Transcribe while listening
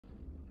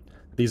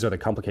These are the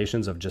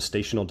complications of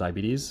gestational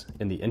diabetes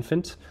in the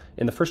infant.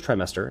 In the first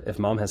trimester, if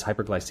mom has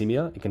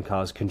hyperglycemia, it can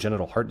cause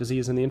congenital heart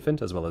disease in the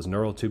infant, as well as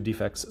neural tube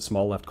defects,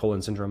 small left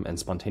colon syndrome, and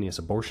spontaneous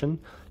abortion.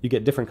 You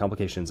get different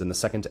complications in the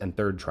second and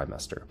third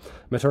trimester.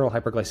 Maternal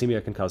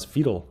hyperglycemia can cause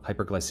fetal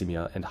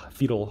hyperglycemia and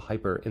fetal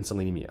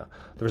hyperinsulinemia.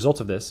 The result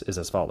of this is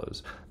as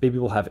follows. Baby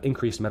will have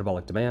increased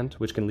metabolic demand,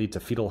 which can lead to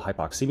fetal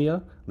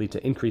hypoxemia, lead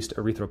to increased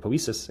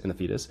erythropoiesis in the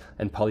fetus,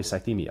 and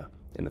polycythemia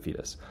in the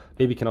fetus.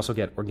 Baby can also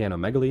get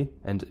organomegaly,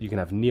 and you can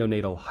have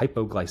neonatal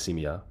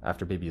hypoglycemia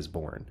after baby is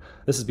born.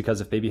 This is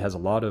because if baby has a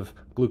lot of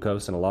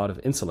glucose and a lot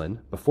of insulin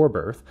before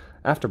birth,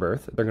 after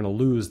birth, they're going to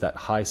lose that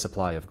high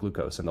supply of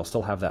glucose, and they'll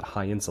still have that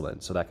high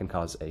insulin, so that can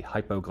cause a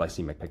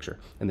hypoglycemic picture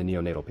in the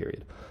neonatal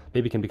period.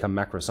 Baby can become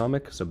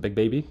macrosomic, so big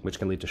baby, which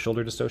can lead to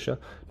shoulder dystocia.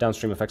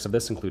 Downstream effects of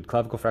this include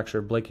clavicle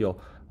fracture, brachial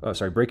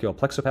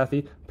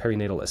plexopathy,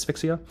 perinatal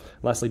asphyxia.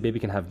 Lastly, baby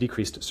can have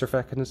decreased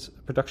surfactant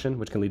production,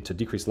 which can lead to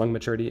decreased lung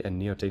maturity and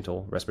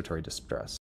neonatal respiratory distress.